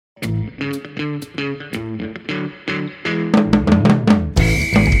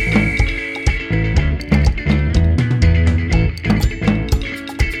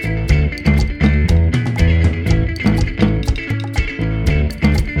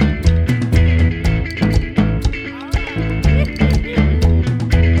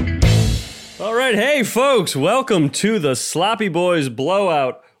Hey folks, welcome to the Sloppy Boys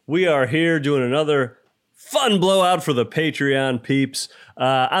Blowout. We are here doing another fun blowout for the Patreon peeps.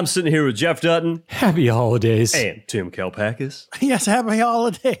 I'm sitting here with Jeff Dutton. Happy holidays. And Tim Kalpakis. Yes, happy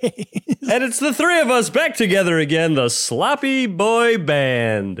holidays. And it's the three of us back together again, the Sloppy Boy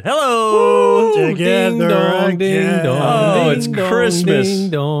Band. Hello. Woo, together ding dong, again. ding dong. Oh, it's ding Christmas. Dong, ding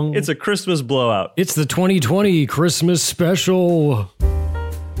dong. It's a Christmas blowout. It's the 2020 Christmas special.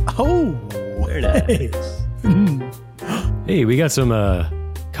 Oh, Very nice. Hey, we got some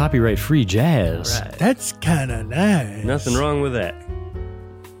copyright-free jazz. Right. that's kind of nice. Nothing wrong with that.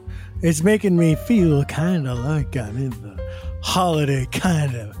 It's making me feel kind of like I'm in the holiday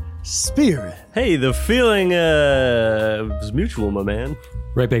kind of spirit. Hey, the feeling is mutual, my man.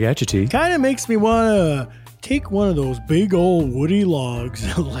 Right back at you, T. Kind of makes me want to take one of those big old woody logs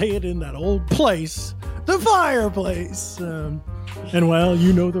and lay it in that old place, the fireplace. And well,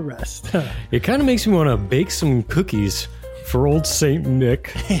 you know the rest. It kind of makes me want to bake some cookies for old Saint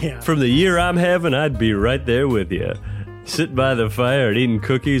Nick. Yeah. From the year I'm having, I'd be right there with you. Sitting by the fire and eating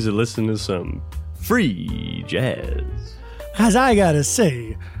cookies and listening to some free jazz. As I gotta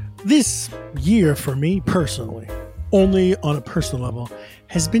say, this year for me personally, only on a personal level,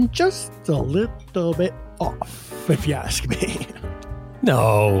 has been just a little bit off, if you ask me.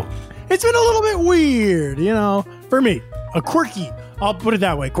 No. It's been a little bit weird, you know, for me. A quirky, I'll put it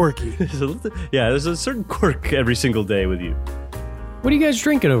that way, quirky. Yeah, there's a certain quirk every single day with you. What are you guys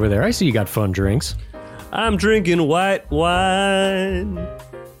drinking over there? I see you got fun drinks. I'm drinking white wine.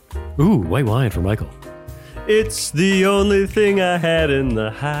 Ooh, white wine for Michael. It's the only thing I had in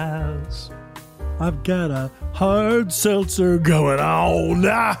the house. I've got a hard seltzer going on.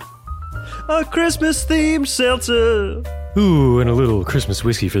 A Christmas-themed seltzer. Ooh, and a little Christmas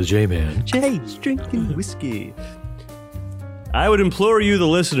whiskey for the J-Man. Jay's drinking whiskey. I would implore you, the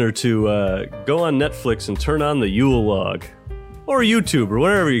listener, to go on Netflix and turn on the Yule log. Or YouTube, or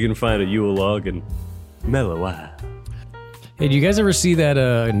wherever you can find a Yule log and mellow out. Hey, do you guys ever see that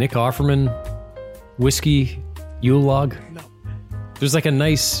Nick Offerman whiskey Yule log? No. There's like a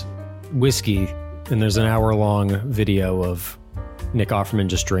nice whiskey, and there's an hour-long video of Nick Offerman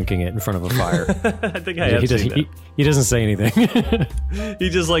just drinking it in front of a fire. I think I have seen that. He doesn't say anything. He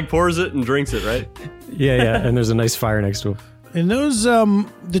just like pours it and drinks it, right? Yeah, and there's a nice fire next to him. And those,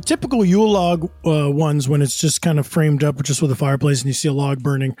 the typical Yule log ones, when it's just kind of framed up just with a fireplace and you see a log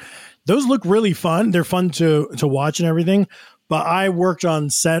burning, those look really fun. They're fun to watch and everything. But I worked on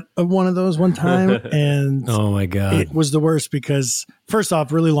set of one of those one time, and oh my God, it was the worst because, first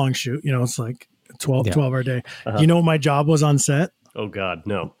off, really long shoot. You know, it's like 12-hour day. You know what my job was on set? Oh, God,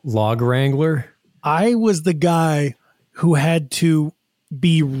 no. Log wrangler? I was the guy who had to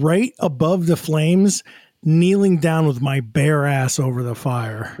be right above the flames, kneeling down with my bare ass over the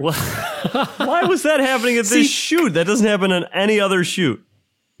fire. Why was that happening at this shoot? That doesn't happen on any other shoot.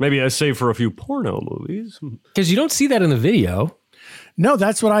 Maybe I say for a few porno movies. Because you don't see that in the video. No,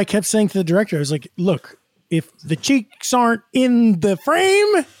 that's what I kept saying to the director. I was like, look, if the cheeks aren't in the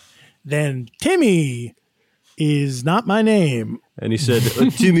frame, then Timmy is not my name. And he said,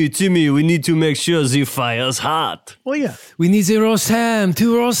 Timmy, we need to make sure the fire's hot. Well, yeah. We need the roast ham,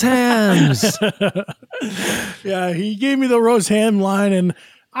 2 roast hams. Yeah, he gave me the roast ham line, and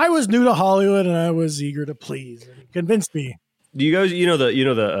I was new to Hollywood, and I was eager to please. And he convinced me. Do you guys,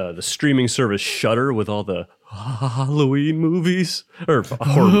 the streaming service Shudder with all the Halloween movies? Or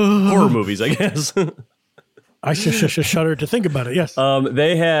horror movies, I guess. I shudder to think about it, yes.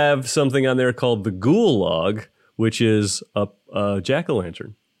 They have something on there called the Ghoul Log, which is a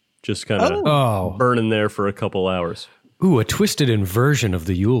jack-o'-lantern. Just kind of burning there for a couple hours. Ooh, a twisted inversion of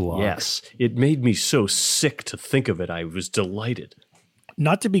the Yule log. Yes. It made me so sick to think of it. I was delighted.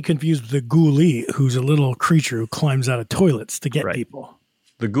 Not to be confused with the ghoulie, who's a little creature who climbs out of toilets to get people.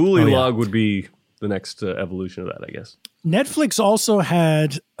 The ghoulie log would be the next evolution of that, I guess. Netflix also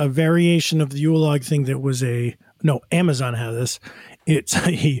had a variation of the Yule log thing that was Amazon had this. It's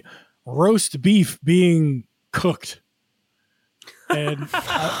a roast beef being cooked. And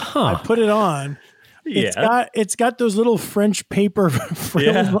I put it on. Yeah. It's got those little French paper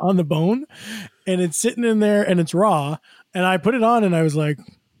frills on the bone, and it's sitting in there and it's raw. And I put it on and I was like,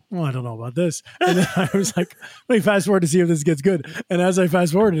 well, I don't know about this. And then I was like, let me fast forward to see if this gets good. And as I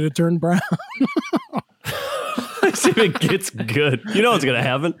fast forwarded, it turned brown. See if it gets good. You know what's going to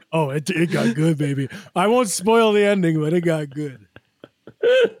happen. Oh, it got good, baby. I won't spoil the ending, but it got good.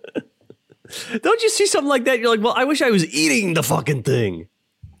 Don't you see something like that? You're like, well, I wish I was eating the fucking thing.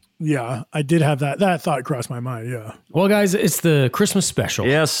 Yeah, I did have that. That thought crossed my mind, yeah. Well, guys, it's the Christmas special.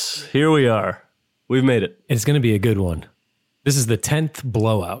 Yes, here we are. We've made it. It's going to be a good one. This is the 10th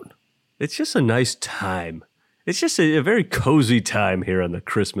blowout. It's just a nice time. It's just a very cozy time here on the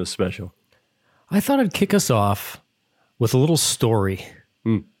Christmas special. I thought I'd kick us off with a little story.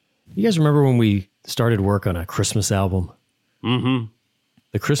 You guys remember when we started work on a Christmas album? Mm-hmm.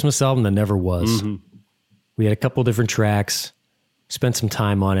 The Christmas album that never was. Mm-hmm. We had a couple different tracks, spent some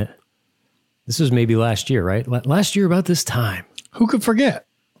time on it. This was maybe last year, right? Last year about this time. Who could forget?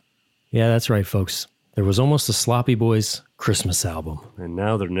 Yeah, that's right, folks. There was almost a Sloppy Boys Christmas album. And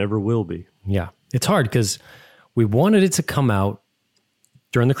now there never will be. Yeah. It's hard because we wanted it to come out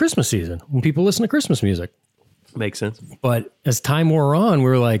during the Christmas season when people listen to Christmas music. Makes sense. But as time wore on, we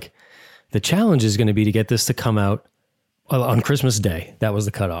were like, the challenge is going to be to get this to come out on Christmas Day. That was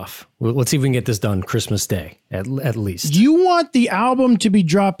the cutoff. Let's see if we can get this done Christmas Day, at least. Do you want the album to be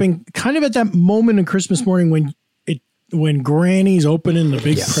dropping kind of at that moment in Christmas morning when Granny's opening the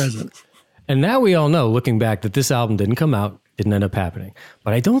big present? And now we all know, looking back, that this album didn't come out, didn't end up happening.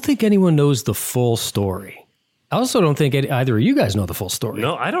 But I don't think anyone knows the full story. I also don't think either of you guys know the full story.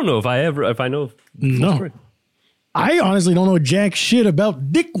 No, I don't know if I know the full story. I honestly don't know jack shit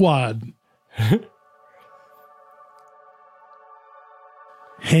about Dickwad.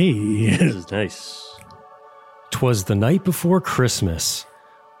 Hey. This is nice. 'Twas the night before Christmas,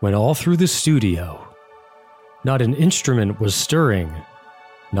 when all through the studio, not an instrument was stirring,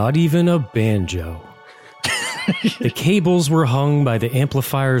 not even a banjo. The cables were hung by the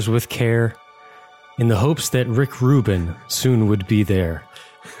amplifiers with care, in the hopes that Rick Rubin soon would be there.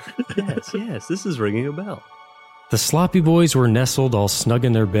 Yes, this is ringing a bell. The Sloppy Boys were nestled all snug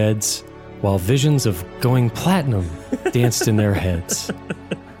in their beds, while visions of going platinum danced in their heads.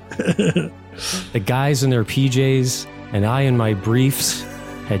 The guys in their PJs and I in my briefs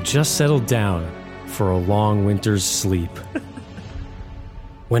had just settled down for a long winter's sleep.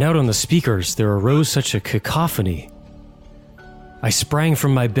 When out on the speakers there arose such a cacophony, I sprang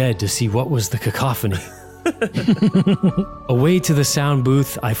from my bed to see what was the cacophony. Away to the sound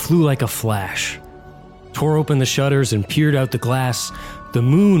booth I flew like a flash, tore open the shutters and peered out the glass. The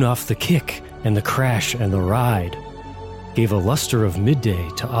moon off the kick and the crash and the ride gave a luster of midday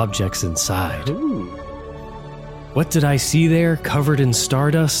to objects inside. Ooh. What did I see there, covered in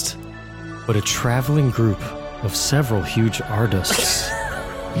stardust, but a traveling group of several huge artists.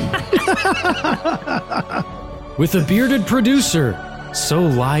 With a bearded producer, so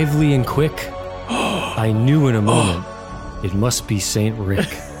lively and quick, I knew in a moment it must be Saint Rick.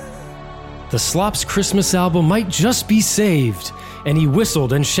 The Slops Christmas album might just be saved, and he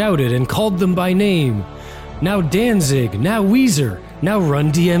whistled and shouted and called them by name. Now Danzig, now Weezer, now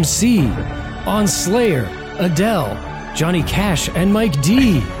Run DMC, on Slayer, Adele, Johnny Cash, and Mike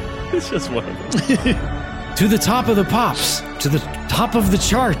D. It's just one of them. To the top of the pops, to the top of the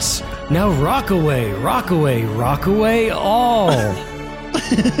charts. Now Rockaway, Rockaway, Rockaway, all.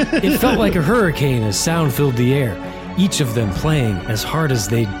 It felt like a hurricane as sound filled the air, each of them playing as hard as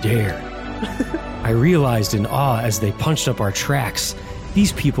they dared. I realized in awe as they punched up our tracks,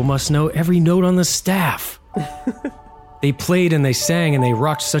 these people must know every note on the staff. They played and they sang and they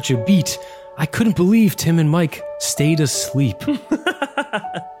rocked such a beat, I couldn't believe Tim and Mike stayed asleep.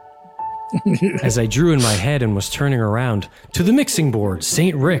 As I drew in my head and was turning around, to the mixing board,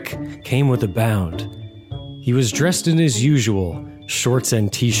 Saint Rick came with a bound. He was dressed in his usual shorts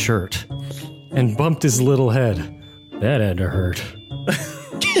and t-shirt, and bumped his little head. That had to hurt.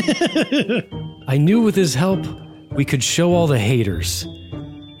 I knew with his help, we could show all the haters,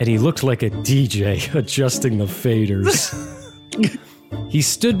 and he looked like a DJ adjusting the faders. He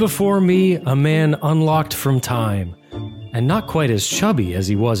stood before me, a man unlocked from time, and not quite as chubby as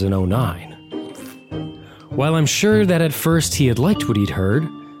he was in '09. While I'm sure that at first he had liked what he'd heard,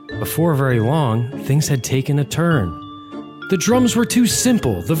 before very long, things had taken a turn. The drums were too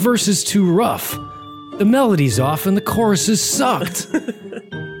simple, the verses too rough, the melodies off and the choruses sucked.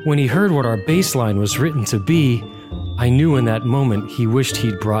 When he heard what our bass line was written to be, I knew in that moment he wished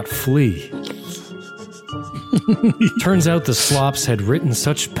he'd brought Flea. Turns out the Slops had written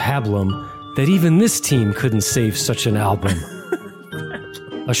such pablum that even this team couldn't save such an album.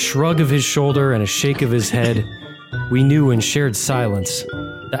 A shrug of his shoulder and a shake of his head, we knew in shared silence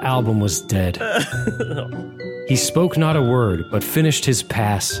the album was dead. He spoke not a word, but finished his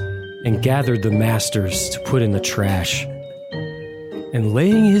pass and gathered the masters to put in the trash. And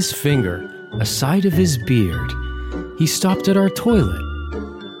laying his finger aside of his beard, he stopped at our toilet.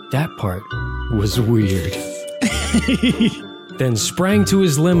 That part was weird. Then sprang to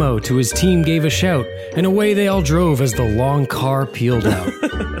his limo, to his team gave a shout, and away they all drove as the long car peeled out.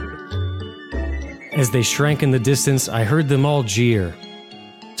 As they shrank in the distance, I heard them all jeer.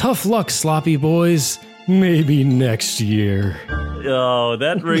 Tough luck, sloppy boys. Maybe next year. Oh,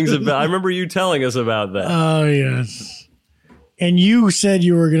 that rings a bell. I remember you telling us about that. Oh, yes. And you said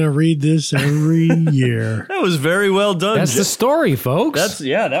you were going to read this every year. That was very well done. That's the story, folks.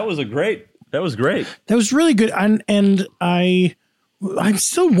 That was great. That was really good. And I'm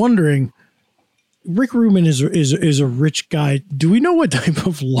still wondering, Rick Rubin is a rich guy. Do we know what type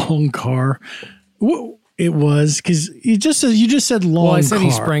of long car it was? Because you just said long car. Well, I said he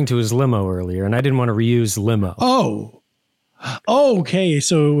sprang to his limo earlier, and I didn't want to reuse limo. Oh, okay.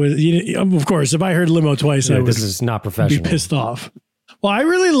 So it was, of course, if I heard limo twice, I would this is not professional. be pissed off. Well, I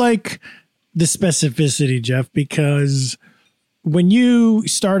really like the specificity, Jeff, because when you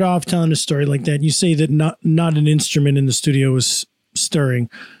start off telling a story like that, you say that not an instrument in the studio was stirring.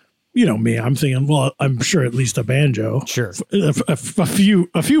 You know me, I'm thinking, well, I'm sure at least a banjo. Sure. A few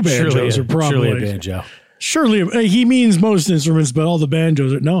banjos are probably. Surely a banjo. Surely, he means most instruments, but all the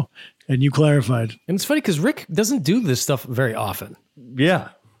banjos are, no. And you clarified. And it's funny because Rick doesn't do this stuff very often. Yeah.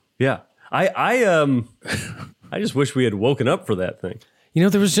 I just wish we had woken up for that thing. You know,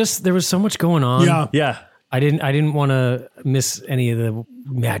 there was so much going on. Yeah. I didn't want to miss any of the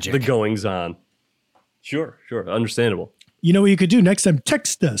magic. The goings on. Sure. Understandable. You know what you could do next time?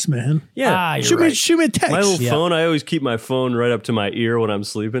 Text us, man. Yeah. You're Shoot right. me a text. My little phone, I always keep my phone right up to my ear when I'm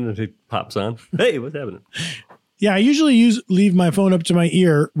sleeping and it pops on. Hey, what's happening? Yeah, I usually leave my phone up to my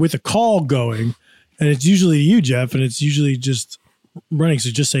ear with a call going, and it's usually you, Jeff, and it's usually just running.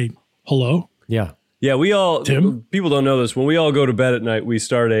 So just say hello. Yeah. Yeah, we all, Tim? people don't know this. When we all go to bed at night, we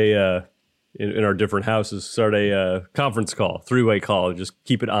start in our different houses, start a conference call, three-way call, and just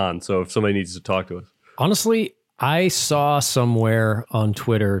keep it on. So if somebody needs to talk to us. Honestly, I saw somewhere on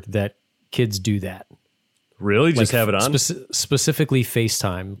Twitter that kids do that. Really? Just have it on? Specifically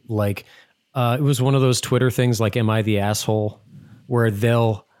FaceTime. Like, it was one of those Twitter things like, am I the asshole? Where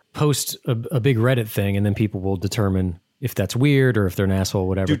they'll post a big Reddit thing and then people will determine if that's weird or if they're an asshole or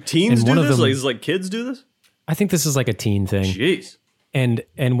whatever. Do teens do this? Like kids do this? I think this is like a teen thing. Jeez. And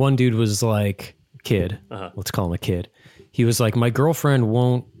one dude was like, kid, let's call him a kid. He was like, my girlfriend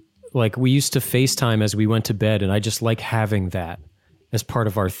won't, like, we used to FaceTime as we went to bed, and I just like having that as part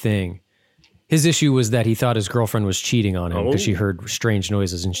of our thing. His issue was that he thought his girlfriend was cheating on him because she heard strange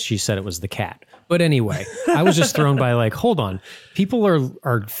noises, and she said it was the cat. But anyway, I was just thrown by like, hold on. People are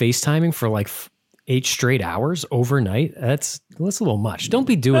FaceTiming for like 8 straight hours overnight? That's a little much. Don't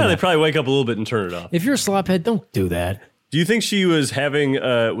be doing that. They probably wake up a little bit and turn it off. If you're a slophead, don't do that. Do you think she was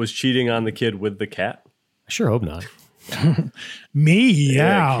was cheating on the kid with the cat? I sure hope not.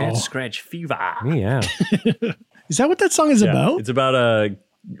 Meow. Cat scratch fever. Yeah. Is that what that song is about? It's about a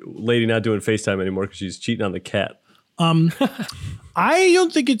lady not doing FaceTime anymore because she's cheating on the cat. I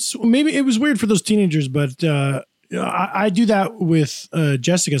don't think maybe it was weird for those teenagers, but I do that with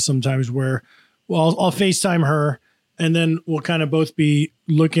Jessica sometimes where I'll FaceTime her and then we'll kind of both be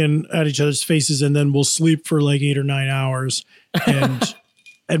looking at each other's faces and then we'll sleep for like 8 or 9 hours and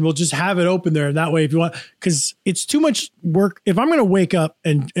and we'll just have it open there. And that way, if you want, because it's too much work. If I'm going to wake up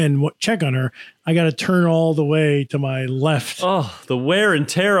and check on her, I got to turn all the way to my left. Oh, the wear and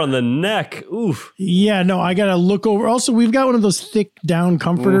tear on the neck. Oof. Yeah, no, I got to look over. Also, we've got one of those thick down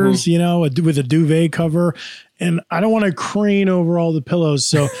comforters, you know, with a duvet cover. And I don't want to crane over all the pillows.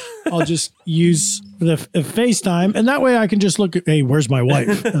 So I'll just use the FaceTime. And that way I can just look at, hey, where's my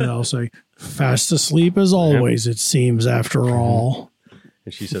wife? And I'll say, fast asleep as always, it seems, after all.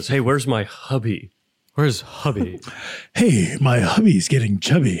 And she says, hey, where's my hubby? Where's hubby? Hey, my hubby's getting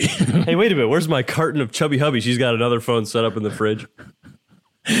chubby. Hey, wait a minute. Where's my carton of Chubby Hubby? She's got another phone set up in the fridge.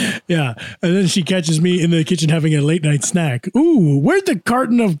 Yeah. And then she catches me in the kitchen having a late night snack. Ooh, where'd the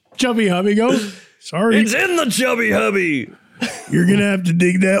carton of Chubby Hubby go? Sorry. It's in the Chubby Hubby. You're going to have to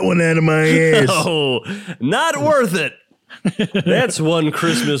dig that one out of my ass. Oh, not worth it. That's one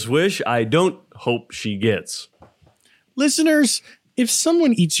Christmas wish I don't hope she gets. Listeners, if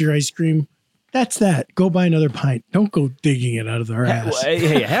someone eats your ice cream, that's that. Go buy another pint. Don't go digging it out of their ass.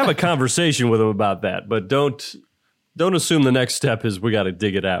 Hey, have a conversation with them about that, but don't assume the next step is we got to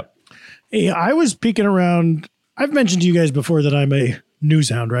dig it out. Hey, I was peeking around. I've mentioned to you guys before that I'm a news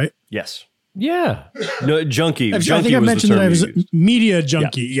hound, right? Yes. Yeah. No, junkie. I think I mentioned that I was a media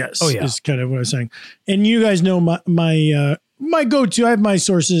junkie. Yeah. Yes. Oh, yeah. Is kind of what I was saying. And you guys know my go-to. I have my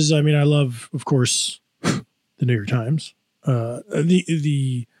sources. I mean, I love, of course, the New York Times,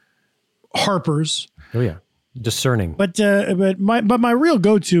 the Harper's. Oh, yeah. discerning. But my real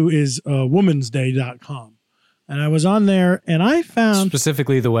go-to is womansday.com. And I was on there and I found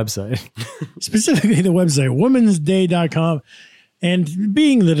Specifically the website. womansday.com. And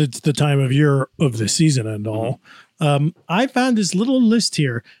being that it's the time of year of the season and all, I found this little list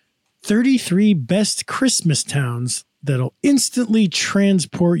here, 33 best Christmas towns that'll instantly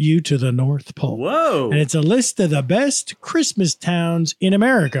transport you to the North Pole. Whoa. And it's a list of the best Christmas towns in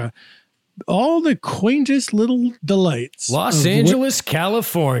America. All the quaintest little delights. Los of Angeles,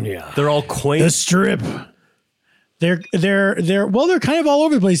 California. They're all the quaint. Strip. They're kind of all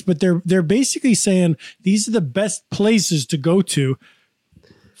over the place, but they're basically saying these are the best places to go to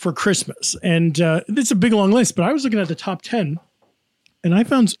for Christmas. And it's a big long list, but I was looking at the top 10 and I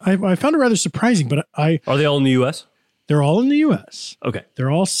found it rather surprising, but Are they all in the U.S.? they're all in the US. Okay. They're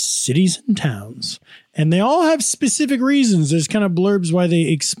all cities and towns, and they all have specific reasons. There's kind of blurbs why they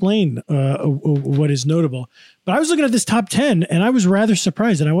explain what is notable. But I was looking at this top 10, and I was rather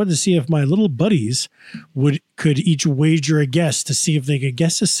surprised, and I wanted to see if my little buddies could each wager a guess to see if they could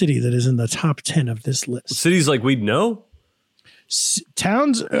guess a city that is in the top 10 of this list. Cities like we'd know?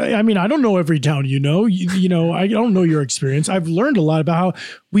 Towns, I mean, I don't know every town you know. I don't know your experience. I've learned a lot about how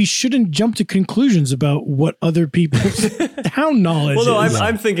we shouldn't jump to conclusions about what other people's town knowledge Well, no, is.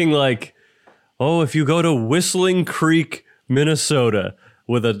 I'm thinking like, if you go to Whistling Creek, Minnesota,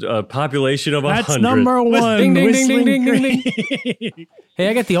 with a population of 100. That's number one. Ding, ding, ding, Whistling ding, ding, ding, Creek. Hey,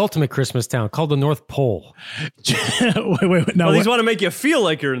 I got the ultimate Christmas town called the North Pole. wait. Now, Well, these want to make you feel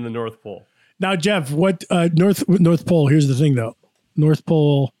like you're in the North Pole. now, Jeff, what North Pole? Here's the thing, though. North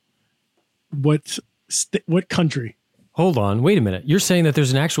Pole. What country? Hold on. Wait a minute. You're saying that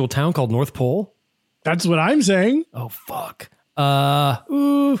there's an actual town called North Pole? That's what I'm saying. Oh, fuck.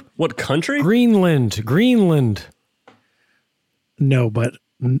 What country? Greenland. No, but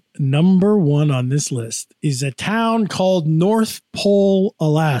number one on this list is a town called North Pole,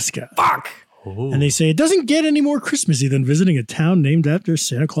 Alaska. Fuck. And they say it doesn't get any more Christmassy than visiting a town named after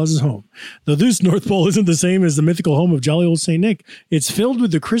Santa Claus's home. Though this North Pole isn't the same as the mythical home of jolly old Saint Nick, it's filled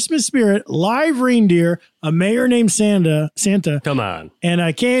with the Christmas spirit, live reindeer, a mayor named Santa, Come on. and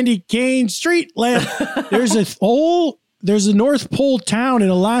a candy cane street lamp. There's a North Pole town in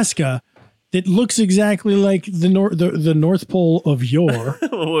Alaska that looks exactly like the North Pole of yore.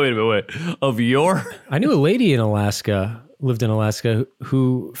 Wait a minute. Of your? I knew a lady lived in Alaska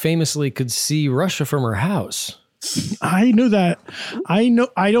who famously could see Russia from her house. I knew that. I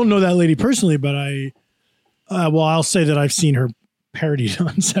don't know that lady personally, but I'll say that I've seen her parodied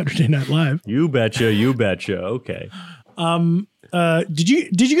on Saturday Night Live. You betcha. Okay. Did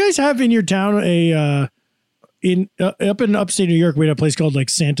you guys have in your town up in upstate New York, we had a place called like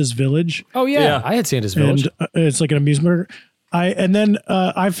Santa's Village, Oh, yeah. I had Santa's Village. and it's like an amusement park.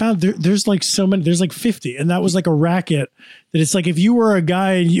 I found there's like so many, there's like 50, and that was like a racket that it's like if you were a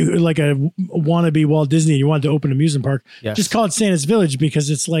guy and you like a wannabe Walt Disney and you wanted to open an amusement park, Yes. just call it Santa's Village because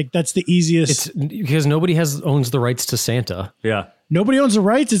it's like that's the easiest. It's because nobody owns the rights to Santa. Yeah. Nobody owns the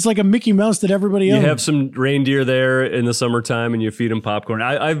rights. It's like a Mickey Mouse that everybody You owns. have some reindeer there in the summertime and you feed them popcorn.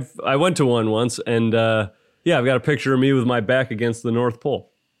 I went to one once and I've got a picture of me with my back against the North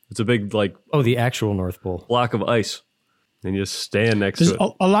Pole. It's a big like Oh, the actual North Pole. block of ice. And you just stand next to There's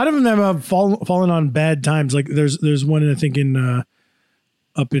it. a lot of them have fallen on bad times. Like there's one I think in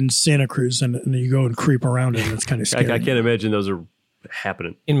up in Santa Cruz, and you go and creep around it, and it's kind of scary. I can't imagine those are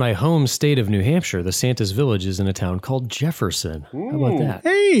happening. In my home state of New Hampshire, the Santa's Village is in a town called Jefferson. How about that?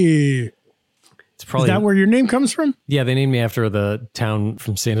 Hey, It's probably is that where your name comes from? yeah. They named me after the town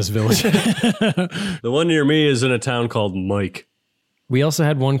from Santa's Village. The one near me is in a town called Mike. We also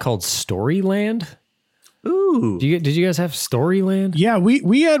had one called Storyland. Ooh. Did you guys have Storyland? Yeah,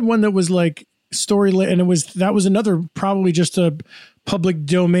 we had one that was like Storyland, and that was another probably just a public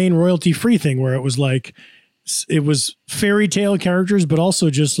domain royalty free thing where it was like it was fairy tale characters, but also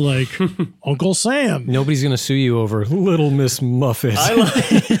just like Uncle Sam. Nobody's gonna sue you over Little Miss Muffet.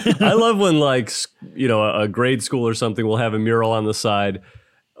 I love when like a grade school or something will have a mural on the side,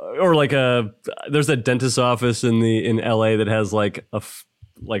 or like there's a dentist's office in LA that has like a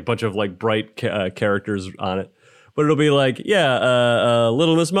bunch of like bright characters on it, but it'll be like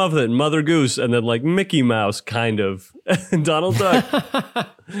Little Miss Muffet, Mother Goose, and then like Mickey Mouse kind of, and Donald Duck,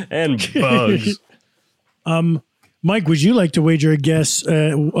 and Bugs. Mike, would you like to wager a guess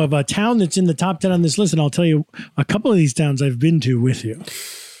of a town that's in the top 10 on this list? And I'll tell you a couple of these towns I've been to with you.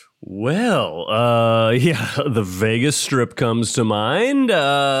 Well, yeah, the Vegas Strip comes to mind.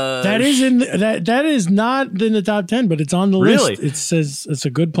 That is not in the top 10, but it's on the Really? list. It says it's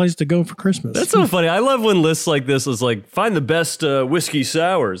a good place to go for Christmas. That's so funny. I love when lists like this is like, find the best whiskey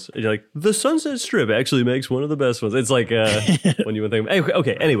sours. And you're like, the Sunset Strip actually makes one of the best ones. It's like when you would think,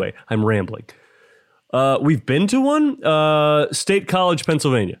 okay, anyway, I'm rambling. We've been to one, State College,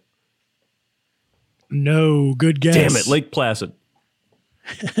 Pennsylvania. No, good guess. Damn it, Lake Placid.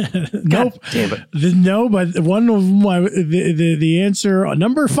 Nope. Damn it. No, but one of them, the answer,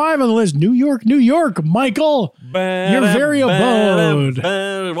 number 5 on the list, New York, Michael. Your very abode.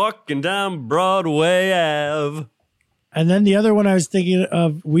 Walking down Broadway Ave. And then the other one I was thinking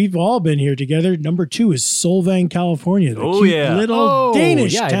of, we've all been here together. Number 2 is Solvang, California. The cute little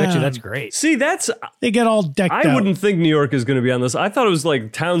Danish yeah, town. I bet you that's great. See, They get all decked out. I wouldn't think New York is going to be on this. I thought it was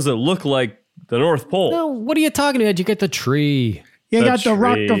like towns that look like the North Pole. No, what are you talking about? You get the tree. You got the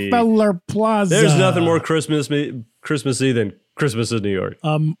tree. Rockefeller Plaza. There's nothing more Christmassy than Christmas in New York.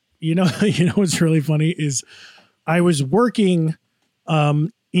 You know what's really funny is I was working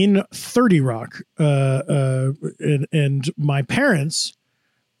in 30 Rock, and my parents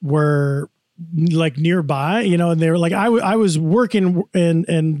were like nearby, and they were like, I was working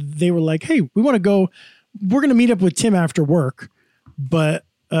and they were like, hey, we want to go, we're going to meet up with Tim after work, but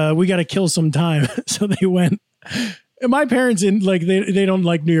we got to kill some time. So they went. And my parents they don't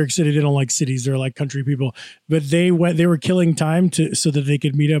like New York City. They don't like cities. They're like country people. But they were killing time so that they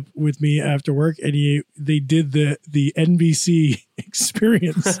could meet up with me after work. And they did the NBC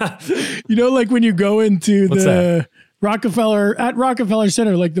experience. Like when you go into Rockefeller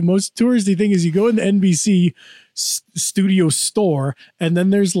Center, like the most touristy thing is you go in the NBC studio store, and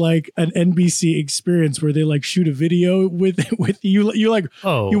then there's like an NBC experience where they like shoot a video with you. You like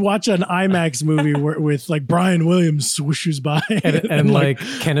you watch an IMAX movie with like Brian Williams swooshes by, and like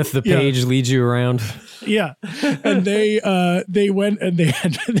Kenneth the Page leads you around. Yeah, and they went and they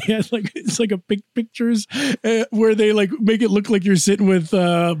had like it's like a pictures where they like make it look like you're sitting with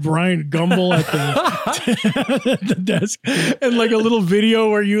Brian Gumbel at the desk, and like a little video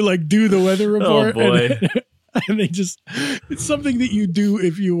where you like do the weather report. Oh boy. And it's something that you do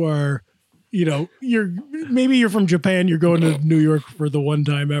if you are, you're from Japan, you're going to New York for the one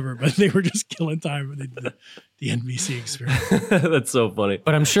time ever, but they were just killing time with the NBC experience. That's so funny.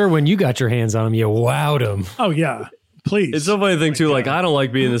 But I'm sure when you got your hands on them, you wowed them. Oh yeah, please. It's so funny thing too. Like, I don't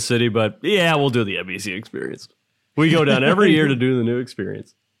like being in the city, but yeah, we'll do the NBC experience. We go down every year to do the new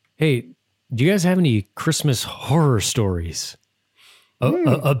experience. Hey, do you guys have any Christmas horror stories?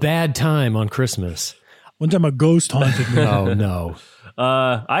 A bad time on Christmas. One time a ghost haunted me. Oh no.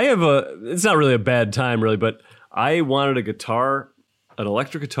 I have it's not really a bad time really, but I wanted an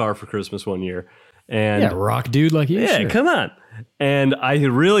electric guitar for Christmas one year. And yeah, rock dude like you. Yeah, sure. come on. And I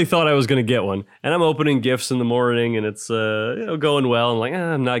really thought I was going to get one. And I'm opening gifts in the morning and it's going well. I'm like,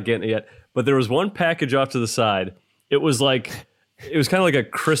 I'm not getting it yet. But there was one package off to the side. It was kind of like a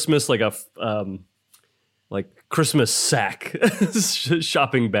Christmas, like a Christmas sack,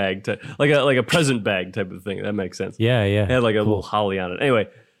 shopping bag, like a present bag type of thing. That makes sense. Yeah. It had like a little holly on it. Anyway,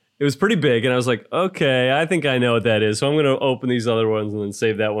 it was pretty big, and I was like, okay, I think I know what that is. So I'm going to open these other ones and then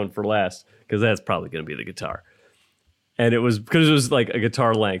save that one for last, because that's probably going to be the guitar. And it was because it was like a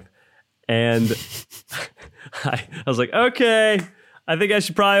guitar length, and I was like, okay, I think I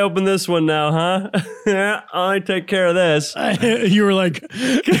should probably open this one now, huh? I take care of this. You were like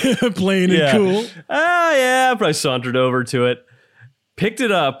playing it cool. Oh, yeah. I probably sauntered over to it, picked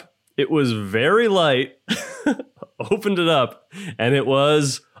it up. It was very light, opened it up, and it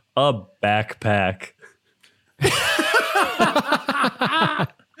was a backpack.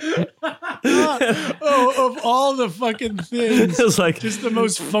 Of all the fucking things, It was like just the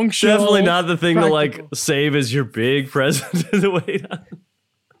most functional. definitely not the thing practical. to like save as your big present to wait on.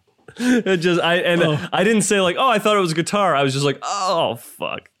 I didn't say like, oh, I thought it was a guitar. I was just like, oh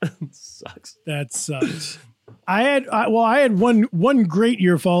fuck, it sucks. That sucks. I had one great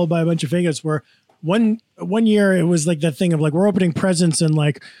year followed by a bunch of failures where one year it was like that thing of like we're opening presents and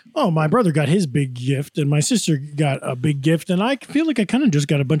like, oh, my brother got his big gift and my sister got a big gift and I feel like I kind of just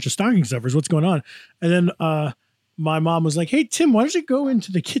got a bunch of stocking stuffers. What's going on? And then my mom was like, hey Tim, why don't you go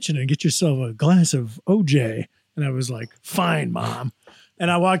into the kitchen and get yourself a glass of OJ? And I was like, fine, Mom.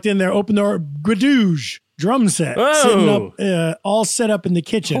 And I walked in there, opened the door, Gadouge drum set, sitting up, all set up in the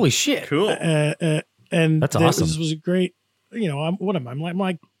kitchen. Holy shit! Cool. And that's awesome. This was a great. I'm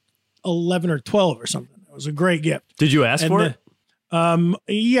 11 or 12 or something. It was a great gift. Did you ask for it?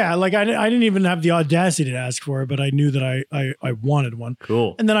 Yeah, like I didn't even have the audacity to ask for it, but I knew that I wanted one.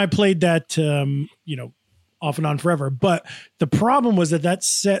 Cool. And then I played that, off and on forever. But the problem was that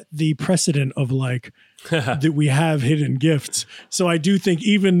set the precedent of like that we have hidden gifts. So I do think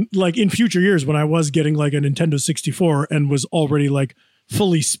even like in future years when I was getting like a Nintendo 64 and was already like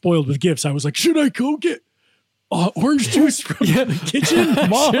fully spoiled with gifts, I was like, should I go get orange juice from the kitchen,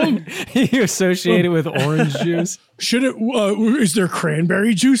 Mom? You associate it with orange juice? Should it? Is there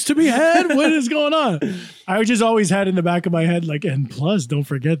cranberry juice to be had? What is going on? I just always had in the back of my head, like, and plus, don't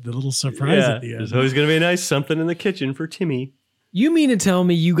forget the little surprise at the end. There's always going to be a nice something in the kitchen for Timmy. You mean to tell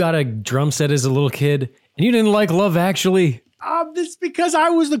me you got a drum set as a little kid and you didn't like Love Actually? This because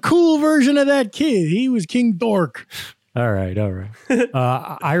I was the cool version of that kid. He was King Dork. All right.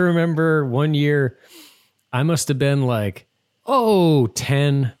 I remember one year I must have been like,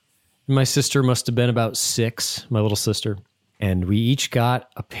 10. My sister must have been about 6, my little sister. And we each got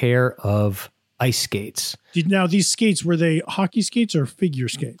a pair of ice skates. Now, these skates, were they hockey skates or figure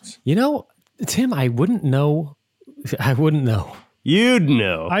skates? You know, Tim, I wouldn't know. You'd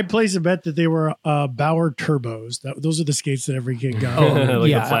know. I'd place a bet that they were Bauer Turbos. Those are the skates that every kid got.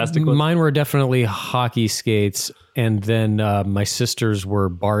 Like the plastic ones? Mine were definitely hockey skates. And then my sister's were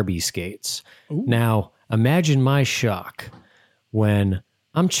Barbie skates. Ooh. Now, imagine my shock when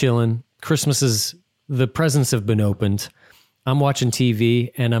I'm chilling. The presents have been opened. I'm watching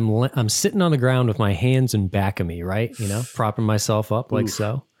TV and I'm sitting on the ground with my hands in back of me, right? You know, propping myself up like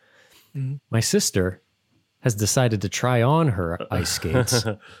so. Mm-hmm. My sister has decided to try on her ice skates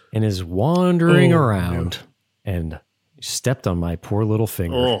and is wandering around and stepped on my poor little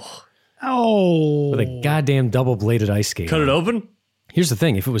finger. With a goddamn double-bladed ice skate. Cut it open? Here's the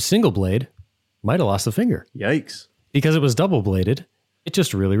thing. If it was single blade, might have lost the finger. Yikes. Because it was double-bladed, it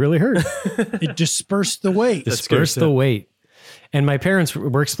just really, really hurt. It dispersed the weight. Dispersed the weight. And my parents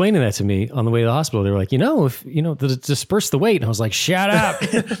were explaining that to me on the way to the hospital. They were like, if disperse the weight. And I was like, shut up.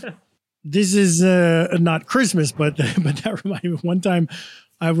 This is not Christmas, but that reminded me of one time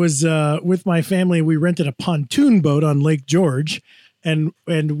I was with my family. We rented a pontoon boat on Lake George, and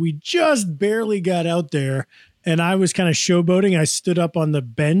we just barely got out there. And I was kind of showboating. I stood up on the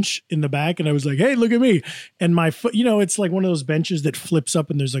bench in the back and I was like, hey, look at me. And my foot, it's like one of those benches that flips up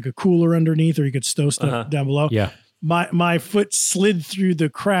and there's like a cooler underneath or you could stow stuff down below. Yeah. My foot slid through the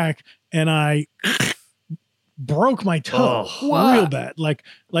crack and I broke my toe real bad. Like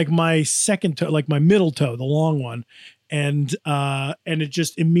my second toe, like my middle toe, the long one. And it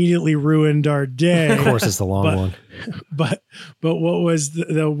just immediately ruined our day. Of course it's the long one. But what was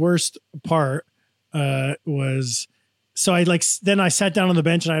the worst part was, so then I sat down on the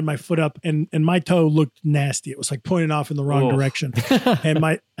bench and I had my foot up and my toe looked nasty. It was like pointing off in the wrong direction. And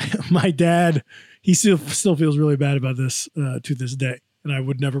my dad, he still feels really bad about this to this day. And I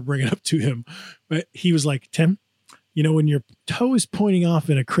would never bring it up to him, but he was like, Tim, when your toe is pointing off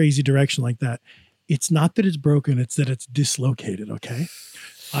in a crazy direction like that, it's not that it's broken, it's that it's dislocated. Okay.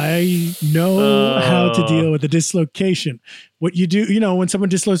 I know how to deal with the dislocation. What you do, when someone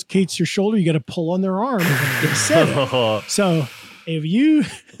dislocates your shoulder, you got to pull on their arm and get set it. So if you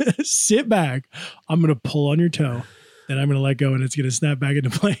sit back, I'm going to pull on your toe, then I'm going to let go and it's going to snap back into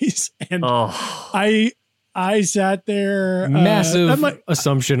place. And I sat there. Massive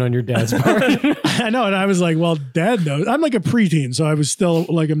assumption on your dad's part. I know. And I was like, well, Dad knows. I'm like a preteen. So I was still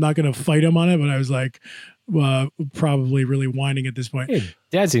like, I'm not going to fight him on it. But I was like, probably really whining at this point. Hey,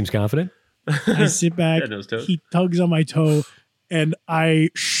 Dad seems confident. I sit back. He tugs on my toe and I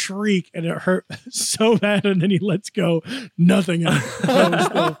shriek and it hurt so bad. And then he lets go. Nothing.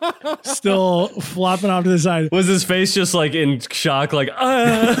 Still flopping off to the side. Was his face just like in shock? Like,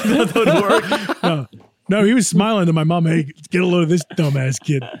 that would work. No, he was smiling to my mom. Hey, get a load of this dumbass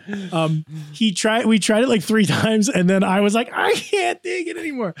kid. We tried it like 3 times, and then I was like, I can't take it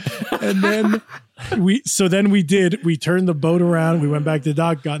anymore. And then we turned the boat around. We went back to the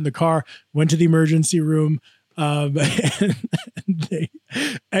dock, got in the car, went to the emergency room, and they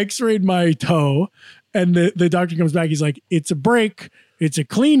x-rayed my toe. And the doctor comes back. He's like, it's a break. It's a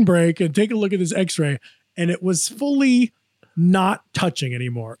clean break. And take a look at this x-ray. And it was fully not touching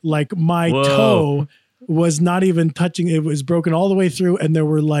anymore. Like my toe was not even touching. It was broken all the way through and there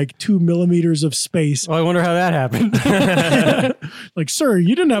were like 2 millimeters of space. Well, I wonder how that happened. Like, sir,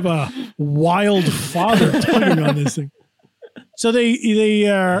 you didn't have a wild father tugging on this thing. So they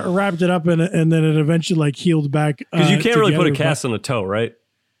wrapped it up and then it eventually like healed back. Because you can't really put a cast on a toe, right?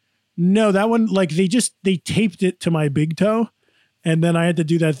 No, that one, like they taped it to my big toe. And then I had to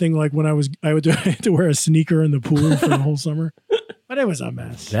do that thing like when I had to wear a sneaker in the pool for the whole summer. But it was a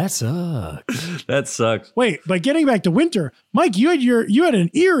mess. That sucks. That sucks. Wait, but getting back to winter, Mike, you had an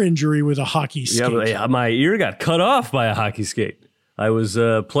ear injury with a hockey skate. Yeah, my ear got cut off by a hockey skate. I was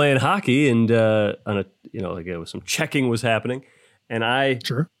playing hockey and on a like some checking was happening, and I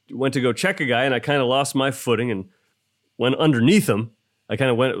went to go check a guy, and I kind of lost my footing and went underneath him. I kind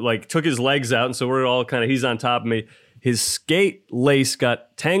of went took his legs out, and so we're all kind of he's on top of me. His skate lace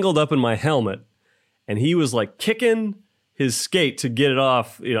got tangled up in my helmet, and he was like kicking his skate to get it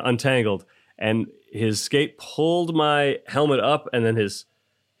off, untangled, and his skate pulled my helmet up, and then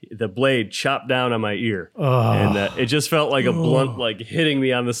the blade chopped down on my ear, and it just felt like a blunt, like hitting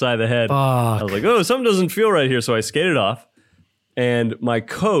me on the side of the head. I was like, "Oh, something doesn't feel right here." So I skated off, and my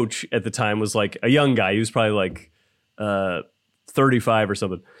coach at the time was like a young guy. He was probably like 35 or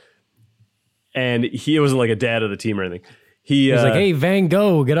something, and he wasn't like a dad of the team or anything. He was like, "Hey, Van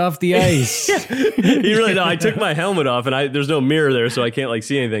Gogh, get off the ice." He really no. I took my helmet off, and there's no mirror there, so I can't like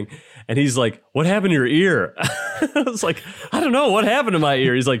see anything. And he's like, "What happened to your ear?" I was like, "I don't know. What happened to my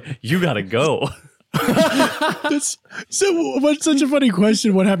ear?" He's like, "You got to go." So what's such a funny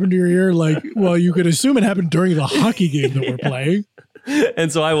question? What happened to your ear? Like, well, you could assume it happened during the hockey game that we're playing.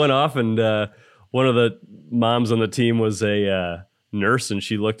 And so I went off, and one of the moms on the team was a nurse, and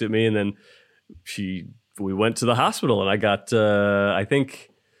she looked at me, and then we went to the hospital, and I got, I think,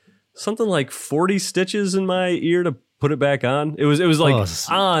 something like 40 stitches in my ear to put it back on. It was like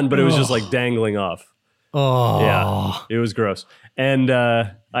on, but it was just like dangling off. Oh, yeah, it was gross. And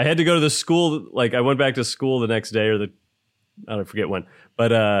I had to go to the school. Like I went back to school the next day, I don't forget when,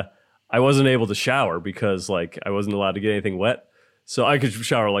 but I wasn't able to shower because like I wasn't allowed to get anything wet. So I could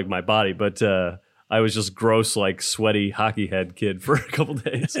shower like my body, but I was just gross, like sweaty hockey head kid for a couple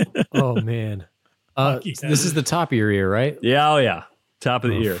days. Oh man. This is the top of your ear, right? Yeah, oh yeah. Top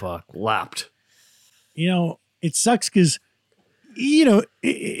of the ear. Fuck. Lapped. It sucks because,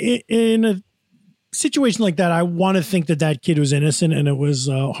 in a situation like that, I want to think that kid was innocent and it was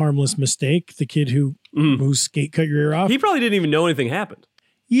a harmless mistake. The kid whose skate cut your ear off. He probably didn't even know anything happened.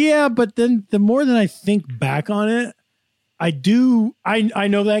 Yeah, but then the more that I think back on it, I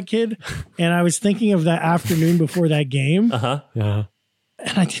know that kid, and I was thinking of that afternoon before that game. Yeah.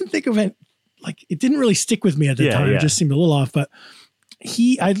 And I didn't think of it, like, it didn't really stick with me at the time. Yeah. It just seemed a little off, but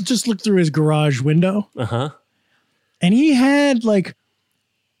I just looked through his garage window, and he had like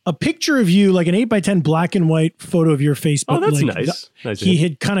a picture of you, like an 8x10 black and white photo of your face. Oh, that's like, nice. He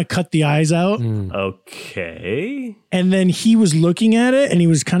had kind of cut the eyes out. Okay. And then he was looking at it, and he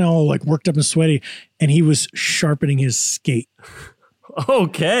was kind of all like worked up and sweaty, and he was sharpening his skate.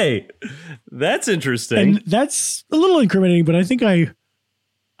 Okay. That's interesting. And that's a little incriminating, but I think I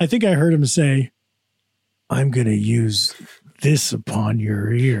heard him say, "I'm going to use this upon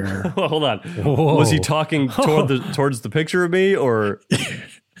your ear." Well, hold on. Whoa. Was he talking towards the picture of me, or?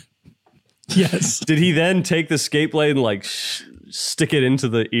 Yes. Did he then take the skate blade and like stick it into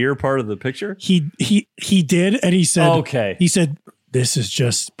the ear part of the picture? He did, and he said, "Okay." He said, "This is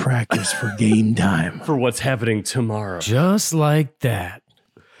just practice for game time, for what's happening tomorrow." Just like that.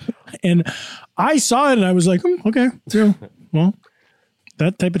 And I saw it, and I was like, "Okay, yeah, well,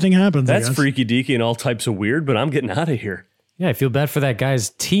 that type of thing happens." That's freaky deaky and all types of weird, but I'm getting out of here. Yeah, I feel bad for that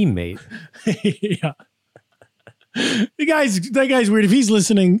guy's teammate. Yeah. That guy's weird. If he's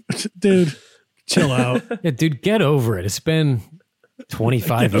listening, dude, chill out. Yeah, dude, get over it. It's been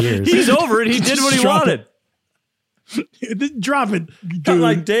 25 years. He's over it. He did what he wanted. Drop it, dude. Cut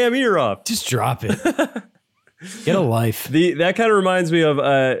my damn ear off. Just drop it. Get a life. That kind of reminds me of,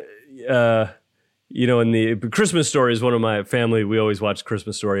 in the Christmas Story is one of my family. We always watch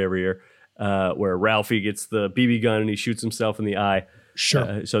Christmas Story every year, where Ralphie gets the BB gun and he shoots himself in the eye.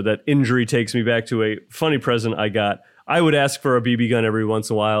 Sure. So that injury takes me back to a funny present I got. I would ask for a BB gun every once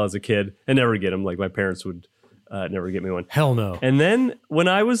in a while as a kid and never get them. Like my parents would never get me one. Hell no. And then when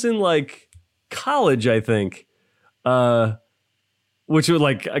I was in like college, I think, which was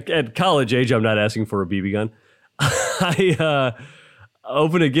like at college age, I'm not asking for a BB gun. I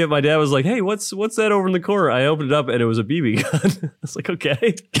opened a gift. My dad was like, "Hey, what's that over in the corner?" I opened it up and it was a BB gun. I was like,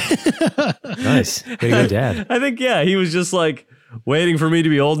 "Okay." Nice. Way to go, Dad. I think, yeah, he was just like waiting for me to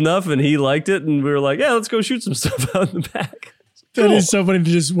be old enough, and he liked it, and we were like, "Yeah, let's go shoot some stuff out in the back." Cool. That is so funny to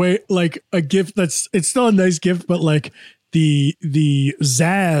just wait, like a gift it's still a nice gift, but like the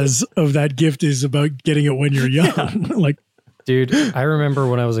zazz of that gift is about getting it when you're young. Yeah. Like, dude, I remember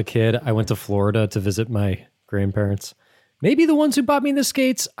when I was a kid, I went to Florida to visit my grandparents. Maybe the ones who bought me the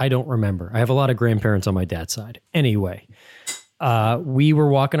skates. I don't remember. I have a lot of grandparents on my dad's side. Anyway, we were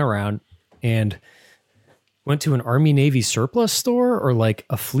walking around and went to an Army Navy surplus store or like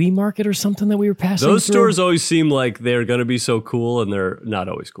a flea market or something that we were passing Those through. stores always seem like they're going to be so cool, and they're not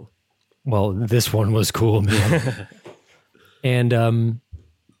always cool. Well, this one was cool, man. And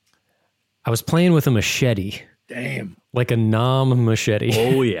I was playing with a machete. Damn. like a Nam machete.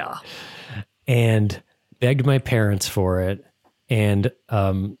 Oh, yeah. And begged my parents for it. And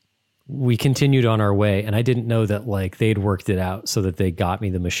we continued on our way. And I didn't know that like they'd worked it out so that they got me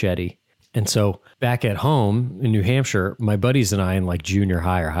the machete. And so back at home in New Hampshire, my buddies and I in like junior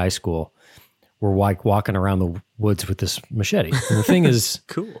high or high school were like walking around the woods with this machete. And the thing is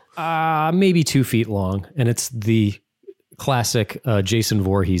Cool. maybe 2 feet long. And it's the classic Jason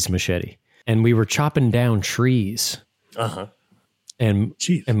Voorhees machete. And we were chopping down trees. Uh-huh. And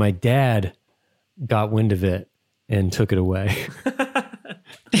Jeez. and my dad got wind of it and took it away.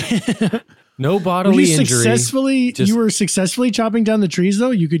 No bodily Were you injury. successfully? just- You were successfully chopping down the trees, though.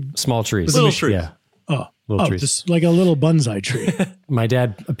 You could. Small trees. Little trees. Yeah. Oh, Little oh, trees. just like a little bonsai tree. My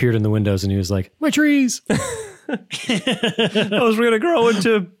dad appeared in the windows and he was like, "My trees." Those were going to grow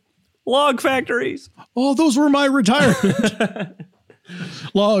into log factories. Oh, those were my retirement.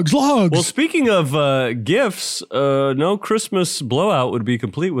 Logs. Well, speaking of gifts, no Christmas blowout would be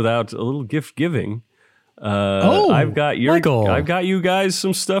complete without a little gift giving. I've got Michael. I've got you guys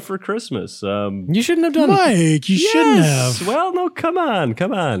some stuff for Christmas. You shouldn't have done it. Mike, you shouldn't have. Well, no, come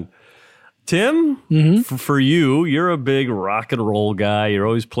on. Tim, for you, you're a big rock and roll guy. You're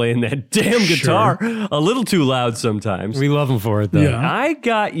always playing that damn guitar a little too loud sometimes. We love him for it, though. Yeah. I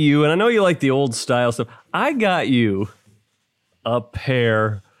got you, and I know you like the old style stuff. I got you a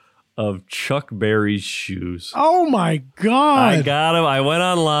pair of Chuck Berry's shoes. Oh my God. I got him. I went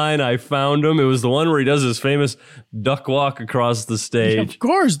online. I found him. It was the one where he does his famous duck walk across the stage. Of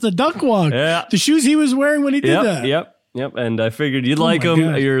course, the duck walk. Yeah. The shoes he was wearing when he did that. Yep. And I figured you'd like my him.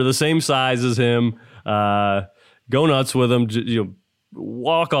 God. You're the same size as him. Go nuts with him.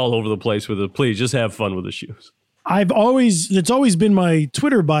 Walk all over the place with it. Please, just have fun with the shoes. It's always been my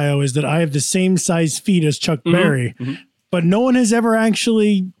Twitter bio is that I have the same size feet as Chuck Berry, but no one has ever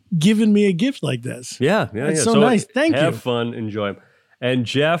actually given me a gift like this. Yeah. That's so nice. Thank you. Have fun. Enjoy them. And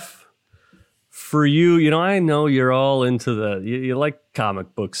Jeff, for you, I know you're all into you like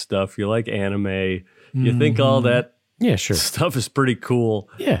comic book stuff. You like anime. You think all that Yeah, sure. stuff is pretty cool.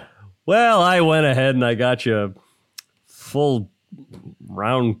 Yeah. Well, I went ahead and I got you a full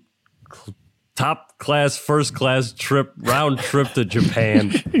round, top class, first class round trip to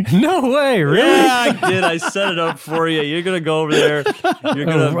Japan. No way, really? Yeah, I did. I set it up for you. You're gonna go over there. You're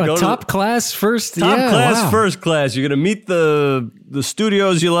gonna go A top class first. top yeah, class, wow. first class. You're gonna meet the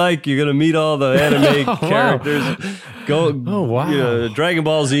studios you like. You're gonna meet all the anime Wow. characters. Oh, wow. Dragon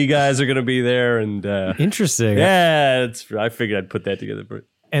Ball Z guys are gonna be there, and Interesting. yeah, I figured I'd put that together for you.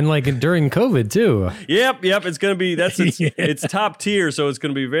 And like during COVID too. Yep. It's gonna be it's top tier, so it's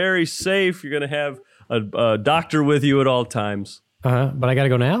gonna be very safe. You're gonna have a doctor with you at all times. But I got to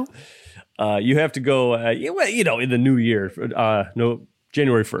go now? You have to go, in the new year. No,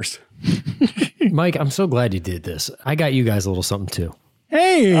 January 1st. Mike, I'm so glad you did this. I got you guys a little something too.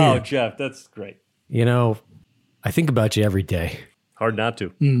 Hey. Oh, Jeff, that's great. I think about you every day. Hard not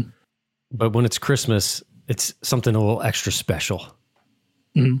to. But when it's Christmas, it's something a little extra special.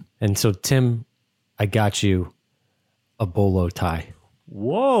 And so, Tim, I got you a bolo tie.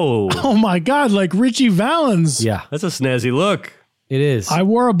 Whoa. Oh my God, like Richie Valens. Yeah, That's a snazzy look. it is. I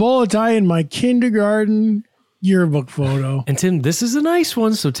wore a bolo tie in my kindergarten yearbook photo. And Tim, this is a nice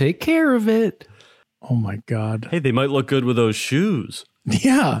one, so take care of it. Oh my God. Hey, they might look good with those shoes.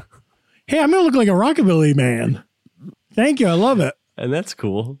 Yeah. Hey, I'm going to look like a rockabilly man. Thank you. I love it. And that's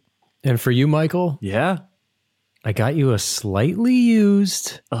cool. And for you, Michael, Yeah. I got you a slightly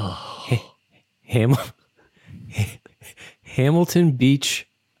used Hamilton Beach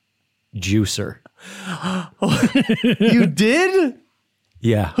juicer. You did?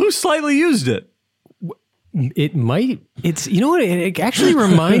 Yeah. Who slightly used it? It might. It's, you know what? It actually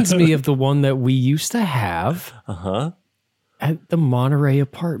reminds me of the one that we used to have at the Monterey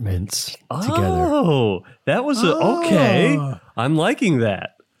Apartments together. Oh, that was okay. I'm liking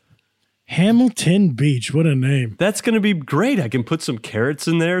that. Hamilton Beach. What a name. That's going to be great. I can put some carrots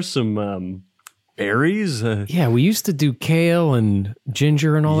in there, some berries. Yeah, we used to do kale and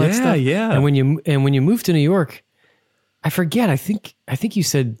ginger and all that Yeah, stuff. yeah. And when you moved to New York, I forget. I think you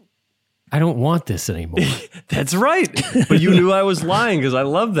said, "I don't want this anymore." That's right. But you knew I was lying because I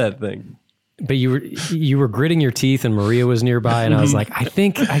love that thing. But you were gritting your teeth, and Maria was nearby, and I was like, I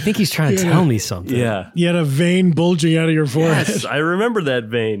think he's trying to tell me something. Yeah. You had a vein bulging out of your forehead. Yes, I remember that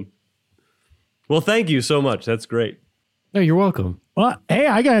vein. Well, thank you so much. That's great. No, you're welcome. Well, hey,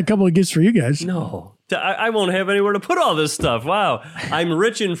 I got a couple of gifts for you guys. No, I won't have anywhere to put all this stuff. Wow. I'm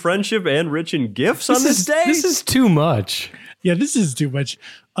rich in friendship and rich in gifts on this day. This is too much. Yeah, this is too much.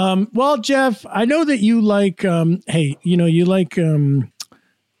 Well, Jeff, I know that you like, you like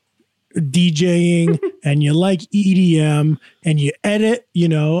DJing and you like EDM and you edit,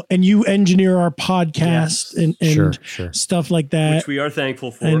 and you engineer our podcast and Sure. stuff like that. Which we are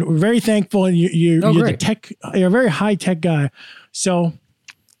thankful for. And we're very thankful. And you're the great. tech, you're a very high tech guy. So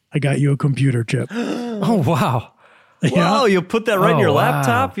I got you a computer chip. Oh, wow. Wow, you put that right in Oh, your wow.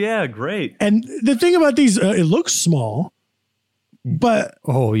 laptop? Yeah, great. And the thing about these, it looks small, but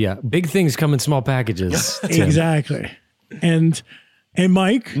Oh, yeah. Big things come in small packages. Tim. exactly. And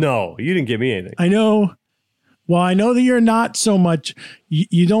Mike, No, you didn't give me anything. I know that you're not so much,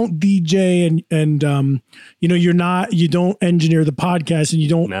 you don't DJ and you don't engineer the podcast and you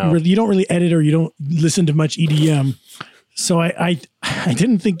don't really edit or you don't listen to much EDM. So I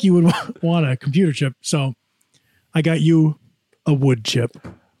didn't think you would want a computer chip. So I got you a wood chip.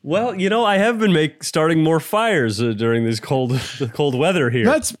 Well, I have been starting more fires during this cold weather here.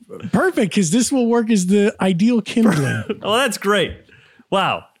 That's perfect because this will work as the ideal kindling. Oh, that's great.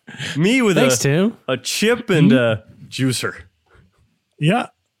 Wow. Me with Thanks, Tim. a chip and a juicer. Yeah.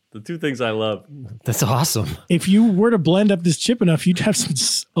 The two things I love. That's awesome. If you were to blend up this chip enough, you'd have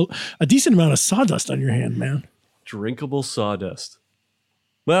a decent amount of sawdust on your hand, man. Drinkable sawdust.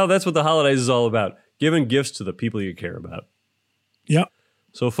 Well, that's what the holidays is all about. Giving gifts to the people you care about. Yeah.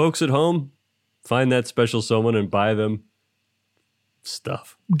 So folks at home, find that special someone and buy them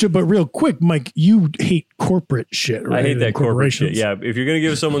stuff. But real quick, Mike, you hate corporate shit, right? I hate that corporate shit. Corporations. Yeah, if you're going to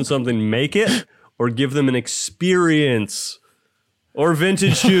give someone something, make it or give them an experience or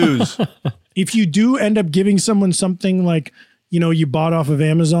vintage shoes. If you do end up giving someone something like, you bought off of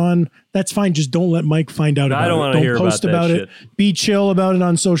Amazon, that's fine. Just don't let Mike find out about it. I don't want to hear post about that it. shit. Be chill about it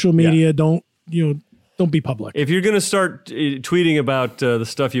on social media. Don't be public. If you're going to start tweeting about the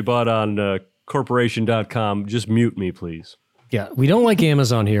stuff you bought on corporation.com, just mute me, please. Yeah, we don't like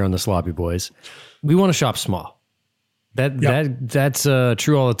Amazon here on the Sloppy Boys. We want to shop small. That's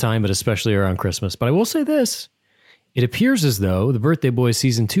true all the time, but especially around Christmas. But I will say this. It appears as though the Birthday Boys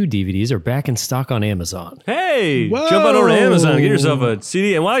Season 2 DVDs are back in stock on Amazon. Hey, Whoa. jump on over to Amazon, get yourself a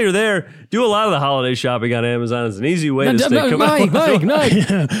CD. And while you're there, do a lot of the holiday shopping on Amazon. It's an easy way to stay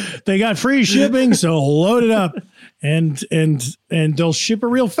Mike. They got free shipping, so load it up. And they'll ship it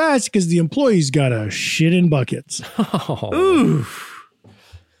real fast because the employees got a shit in buckets. Ooh,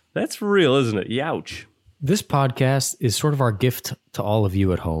 that's real, isn't it? Youch. This podcast is sort of our gift to all of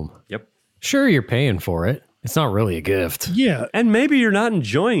you at home. Yep. Sure, you're paying for it. It's not really a gift. Yeah. And maybe you're not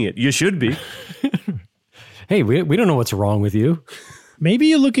enjoying it. You should be. Hey, we don't know what's wrong with you. Maybe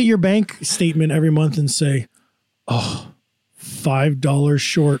you look at your bank statement every month and say, oh, $5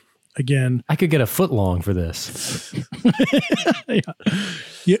 short again. I could get a foot long for this.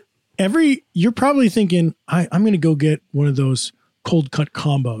 You're probably thinking, I'm going to go get one of those cold cut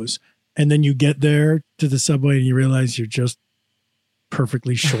combos. And then you get there to the Subway and you realize you're just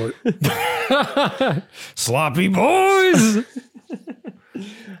perfectly short. Sloppy Boys!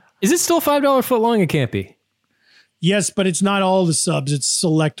 Is it still $5 foot long? It can't be. Yes, but it's not all the subs. It's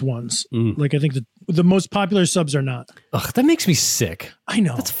select ones. Like I think the most popular subs are not. Ugh, that makes me sick. I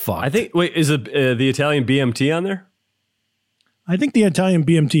know. That's fucked. I think, wait, is it the Italian BMT on there? I think the Italian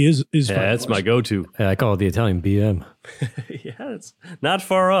BMT is Yeah, that's $5. my go-to. I call it the Italian BM. Yeah, it's not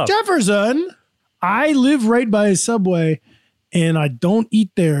far off. Jefferson. I live right by a Subway and I don't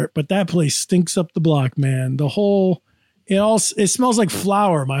eat there, but that place stinks up the block, man. It smells like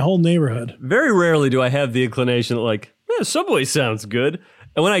flour, my whole neighborhood. Very rarely do I have the inclination that, like, Subway sounds good.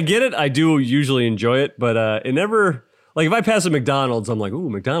 And when I get it, I do usually enjoy it, but it never, like, if I pass a McDonald's, I'm like, ooh,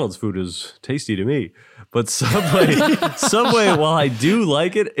 McDonald's food is tasty to me. But Subway, while I do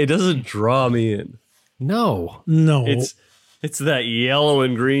like it, it doesn't draw me in. No. It's that yellow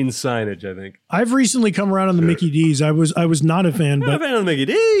and green signage, I think. I've recently come around on the Mickey D's. I was not a fan, I'm not a but fan of the Mickey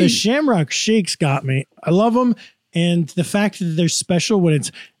the D. Shamrock Shakes got me. I love them. And the fact that they're special when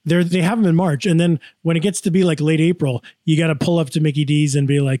they have them in March. And then when it gets to be like late April, you got to pull up to Mickey D's and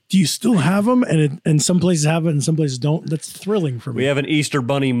be like, do you still have them? And some places have it and some places don't. That's thrilling for me. We have an Easter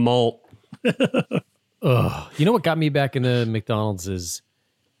Bunny malt. Ugh. You know what got me back into McDonald's is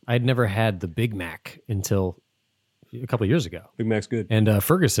I'd never had the Big Mac until a couple of years ago. Big Mac's good. And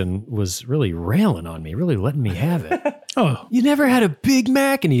Ferguson was really railing on me, really letting me have it. Oh, You never had a Big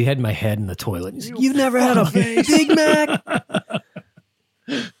Mac? And he had my head in the toilet. He's like, you've never had a Big Mac?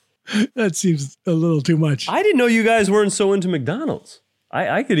 that seems a little too much. I didn't know you guys weren't so into McDonald's.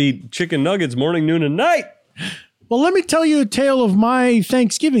 I could eat chicken nuggets morning, noon, and night. Well, let me tell you a tale of my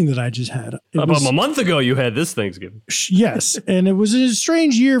Thanksgiving that I just had. About a month ago, you had this Thanksgiving. Yes, and it was a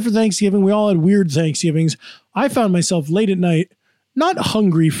strange year for Thanksgiving. We all had weird Thanksgivings. I found myself late at night, not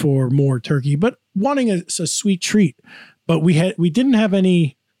hungry for more turkey, but wanting a sweet treat. But we didn't have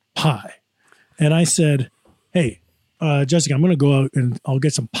any pie, and I said, "Hey, Jessica, I'm going to go out and I'll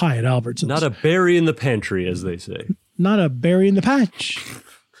get some pie at Albertsons. Not a berry in the pantry, as they say. Not a berry in the patch."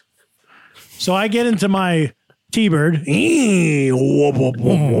 So I get into my T-Bird. I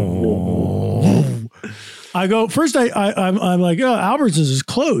go first. I'm like, oh, Albertsons is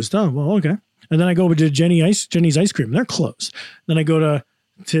closed. Oh, well, okay. And then I go to Jenny's Ice Cream. They're closed. Then I go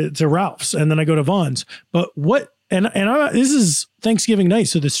to Ralph's, and then I go to Vaughn's. But what? This is Thanksgiving night,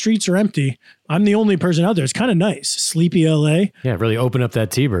 so the streets are empty. I'm the only person out there. It's kind of nice. Sleepy LA. Yeah, really open up that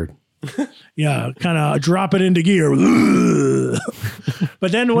T-Bird. Yeah, kind of drop it into gear.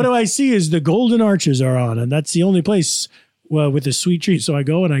 But then what do I see is the Golden Arches are on, and that's the only place with a sweet treat. So I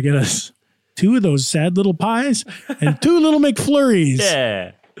go and I get us 2 of those sad little pies and 2 little McFlurries.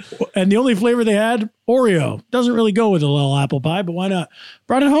 Yeah. And the only flavor they had, Oreo. Doesn't really go with a little apple pie, but why not?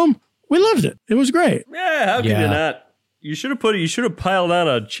 Brought it home. We loved it. It was great. Yeah, how could you not? You should have piled on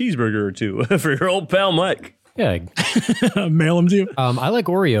a cheeseburger or 2 for your old pal Mike. Yeah. Mail them to you. I like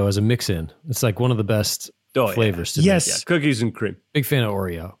Oreo as a mix-in. It's like one of the best flavors to yes. make. Yeah, cookies and cream. Big fan of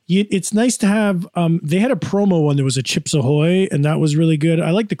Oreo. It's nice to have, they had a promo one that was a Chips Ahoy, and that was really good.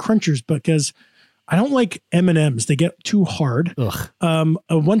 I like the Crunchers because I don't like M&Ms. They get too hard. Ugh.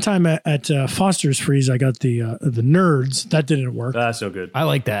 One time at Foster's Freeze, I got the Nerds. That didn't work. That's no good. I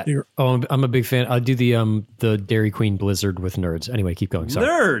like that. Oh, I'm a big fan. I do the Dairy Queen Blizzard with Nerds. Anyway, keep going. Sorry.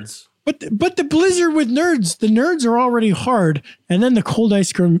 Nerds. But the Blizzard with Nerds, the Nerds are already hard, and then the cold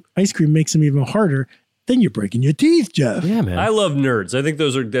ice cream makes them even harder. Then you're breaking your teeth, Jeff. Yeah, man. I love Nerds. I think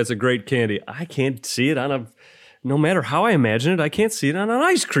that's a great candy. I can't see it no matter how I imagine it, I can't see it on an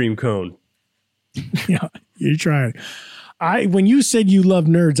ice cream cone. Yeah, you're trying. When you said you love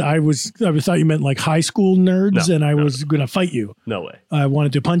Nerds, I thought you meant like high school nerds, and I was going to fight you. No way. I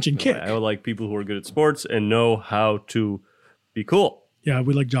wanted to punch and kick. I would like people who are good at sports and know how to be cool. Yeah,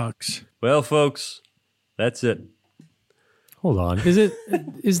 we like jocks. Well, folks, that's it. Hold on. Is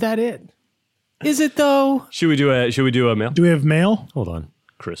that it? Is it though? Should we do a mail? Do we have mail? Hold on.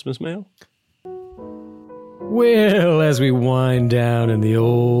 Christmas mail? Well, as we wind down in the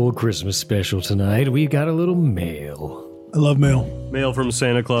old Christmas special tonight, we got a little mail. I love mail. Mail from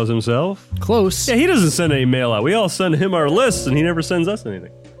Santa Claus himself? Close. Yeah, he doesn't send any mail out. We all send him our lists, and he never sends us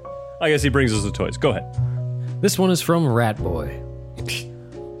anything. I guess he brings us the toys. Go ahead. This one is from Rat Boy.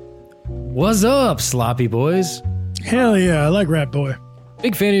 What's up, sloppy boys? Hell yeah, I like Rat Boy.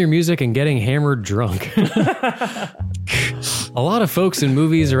 Big fan of your music and getting hammered drunk. A lot of folks in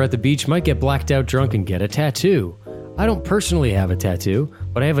movies or at the beach might get blacked out drunk and get a tattoo. I don't personally have a tattoo,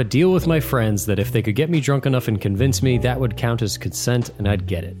 but I have a deal with my friends that if they could get me drunk enough and convince me, that would count as consent and I'd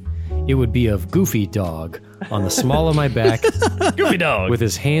get it. It would be of Goofy Dog on the small of my back. Goofy Dog. With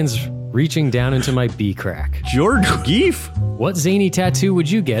his hands reaching down into my B-crack. George Geef? What zany tattoo would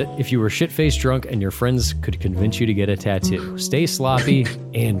you get if you were shit-faced drunk and your friends could convince you to get a tattoo? Stay sloppy,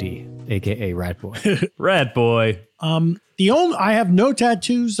 Andy, a.k.a. Rat Boy. Rat Boy. I have no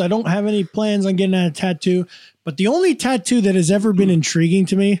tattoos. I don't have any plans on getting a tattoo. But the only tattoo that has ever been intriguing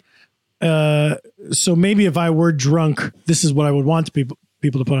to me, so maybe if I were drunk, this is what I would want people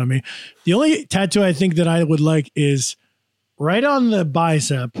to put on me. The only tattoo I think that I would like is right on the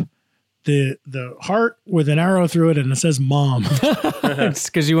bicep, the heart with an arrow through it, and it says "Mom." It's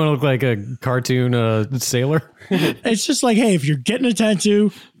because you want to look like a cartoon sailor. It's just like, hey, if you're getting a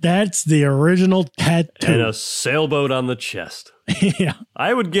tattoo, that's the original tattoo. And a sailboat on the chest. Yeah.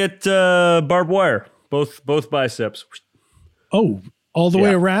 I would get barbed wire, both biceps. Oh, all the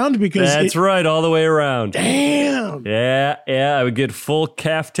way around? Because that's right, all the way around. Damn. Yeah. I would get full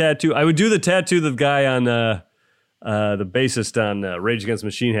calf tattoo. I would do the tattoo the guy on the bassist on Rage Against the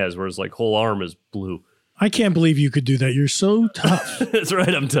Machine has, where his like whole arm is blue. I can't believe you could do that. You're so tough. That's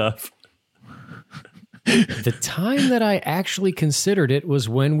right, I'm tough. The time that I actually considered it was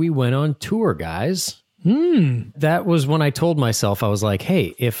when we went on tour, guys. That was when I told myself, I was like,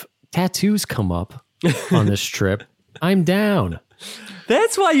 hey, if tattoos come up on this trip, I'm down.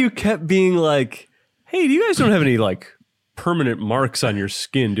 That's why you kept being like, hey, do you guys don't have any like permanent marks on your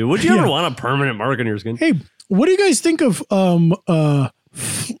skin, dude? Would you ever want a permanent mark on your skin? Hey, what do you guys think of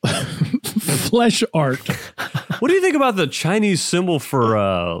flesh art? What do you think about the Chinese symbol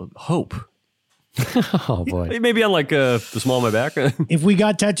for hope? Oh boy. Maybe on like the small of my back. If we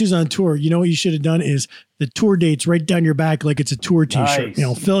got tattoos on tour, you know what you should have done is the tour dates right down your back like it's a tour t-shirt. Nice. You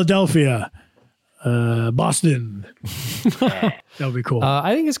know, Philadelphia, Boston. That would be cool.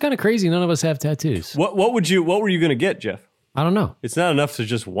 I think it's kind of crazy. None of us have tattoos. What were you gonna get, Jeff? I don't know. It's not enough to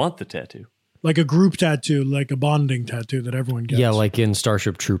just want the tattoo. Like a group tattoo, like a bonding tattoo that everyone gets. Yeah, like in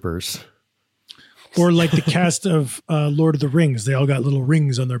Starship Troopers. Or like the cast of Lord of the Rings. They all got little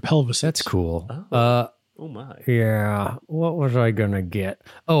rings on their pelvis. That's cool. Oh my. Yeah. What was I gonna get?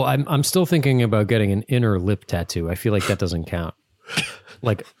 Oh, I'm still thinking about getting an inner lip tattoo. I feel like that doesn't count.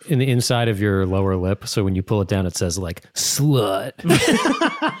 Like in the inside of your lower lip, so when you pull it down, it says like "slut."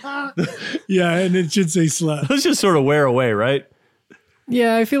 Yeah, and it should say slut. Those just sort of wear away, right?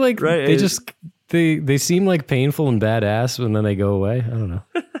 Yeah, I feel like Right, they it- just they seem like painful and badass, and then they go away. I don't know.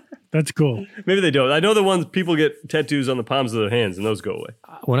 That's cool. Maybe they don't. I know the ones people get tattoos on the palms of their hands, and those go away.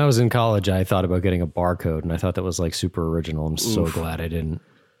 When I was in college, I thought about getting a barcode, and I thought that was like super original. I'm so glad I didn't.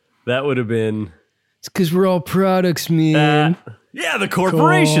 That would have been. It's because we're all products, man. Yeah, the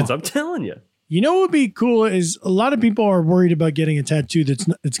corporations. Cool. I'm telling you. You know what would be cool is a lot of people are worried about getting a tattoo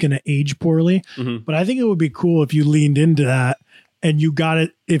that's going to age poorly. But I think it would be cool if you leaned into that and you got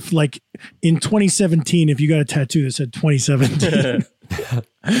it. If like in 2017, if you got a tattoo that said 2017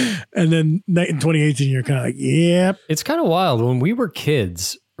 and then in 2018, you're kind of like, yep. It's kind of wild. When we were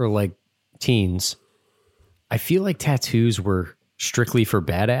kids or like teens, I feel like tattoos were strictly for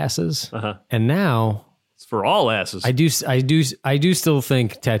badasses. And now It's for all asses. I do still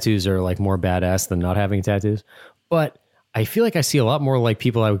think tattoos are like more badass than not having tattoos. But I feel like I see a lot more like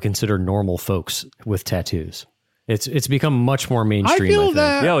people I would consider normal folks with tattoos. It's become much more I mainstream. feel think.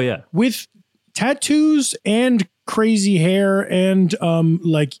 that Oh, yeah. with tattoos and crazy hair and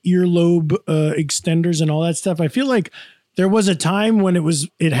like earlobe extenders and all that stuff, I feel like there was a time when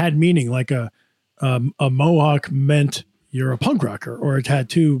it had meaning. Like a mohawk meant you're a punk rocker, or a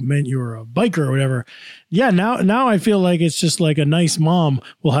tattoo meant you were a biker or whatever. Yeah, now I feel like it's just like a nice mom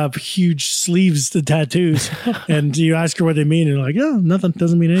will have huge sleeves to tattoos, and you ask her what they mean, and they're like, oh, nothing,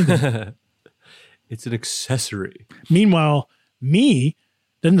 doesn't mean anything. It's an accessory. Meanwhile, me,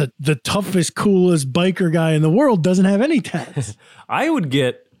 then the toughest, coolest biker guy in the world doesn't have any tats. I would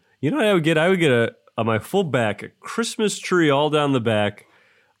get, you know what I would get? I would get on my full back, a Christmas tree all down the back.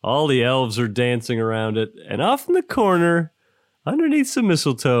 All the elves are dancing around it. And off in the corner, underneath some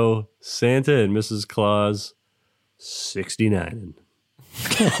mistletoe, Santa and Mrs. Claus 69.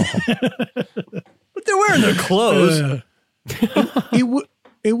 But they're wearing their clothes.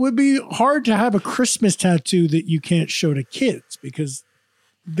 It would be hard to have a Christmas tattoo that you can't show to kids because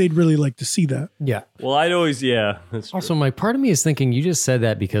they'd really like to see that. Yeah. Well, I'd always, yeah. That's true. Also, my part of me is thinking you just said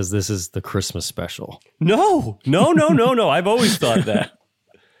that because this is the Christmas special. No. I've always thought that.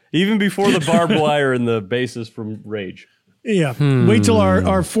 Even before the barbed wire and the basis from Rage. Yeah. Wait till our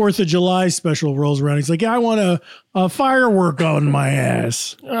 4th of July special rolls around. He's like, yeah, I want a firework on my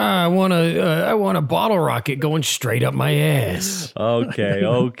ass. I want a bottle rocket going straight up my ass.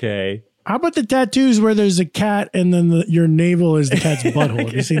 Okay. How about the tattoos where there's a cat and then your navel is the cat's butthole?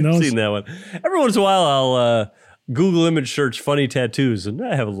 Have you seen I've those? seen that one. Every once in a while, I'll Google image search funny tattoos, and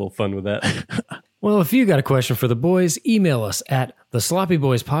I have a little fun with that. Well, if you got a question for the boys, email us at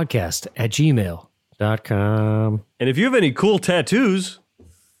thesloppyboyspodcast@gmail.com. And if you have any cool tattoos,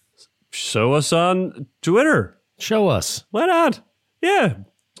 show us on Twitter. Show us. Why not? Yeah.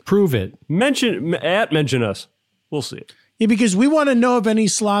 Prove it. Mention us. We'll see it. Yeah, because we want to know if any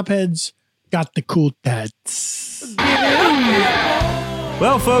slopheads got the cool tats.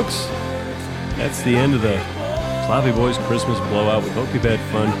 Well, folks, that's the end of the Sloppy Boys Christmas blowout. We hope you've had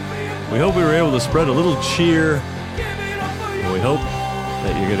fun. We hope we were able to spread a little cheer. And we hope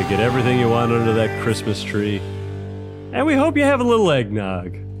that you're going to get everything you want under that Christmas tree. And we hope you have a little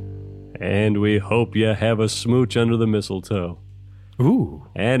eggnog. And we hope you have a smooch under the mistletoe. Ooh.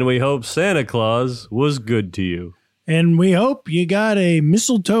 And we hope Santa Claus was good to you. And we hope you got a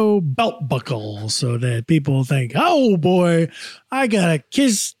mistletoe belt buckle so that people think, oh boy, I gotta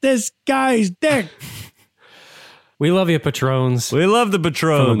kiss this guy's dick. We love you, patrons. We love the From the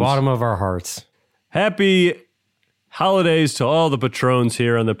patrons. bottom of our hearts. Happy holidays to all the patrons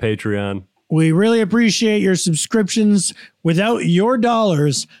here on the Patreon. We really appreciate your subscriptions. Without your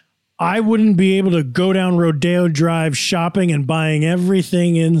dollars, I wouldn't be able to go down Rodeo Drive shopping and buying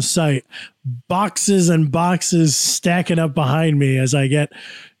everything in sight. Boxes and boxes stacking up behind me as I get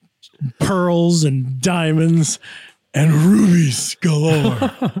pearls and diamonds and rubies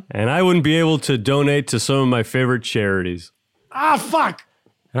galore. And I wouldn't be able to donate to some of my favorite charities. Ah, fuck.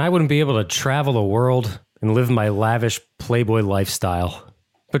 And I wouldn't be able to travel the world and live my lavish Playboy lifestyle.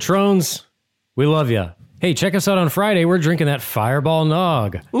 Patrons, we love you. Hey, check us out on Friday. We're drinking that Fireball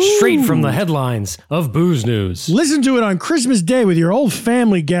Nog. Straight from the headlines of Booze News. Listen to it on Christmas Day with your whole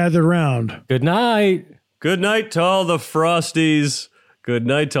family gathered around. Good night. Good night to all the Frosties. Good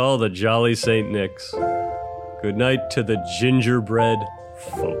night to all the Jolly St. Nics. Good night to the gingerbread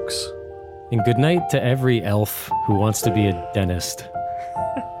folks. And good night to every elf who wants to be a dentist.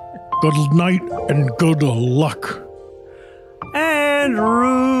 Good night and good luck. And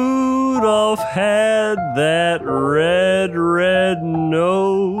Rudolph had that red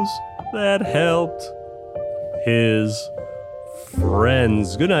nose that helped his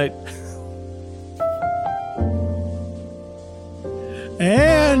friends. Good night.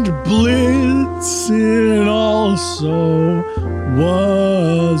 And Blitzen also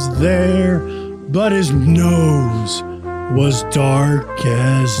was there, but his nose was dark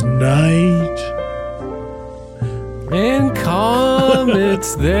as night. And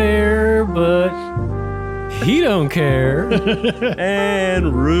Comet's there, but he don't care.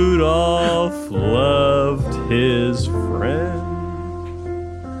 And Rudolph loved his friend.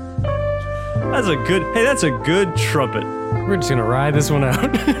 That's a good trumpet. We're just gonna ride this one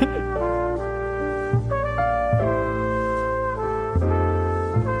out.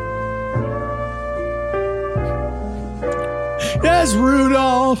 Yes,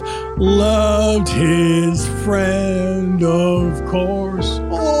 Rudolph loved his friend, of course.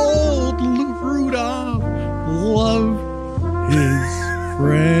 Old Rudolph loved his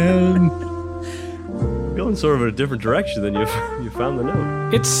friend. Going sort of in a different direction than you found the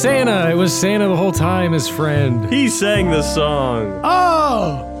note. It's Santa. It was Santa the whole time, his friend. He sang the song.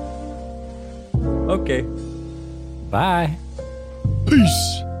 Oh! Okay. Bye.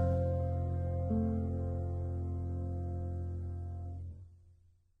 Peace.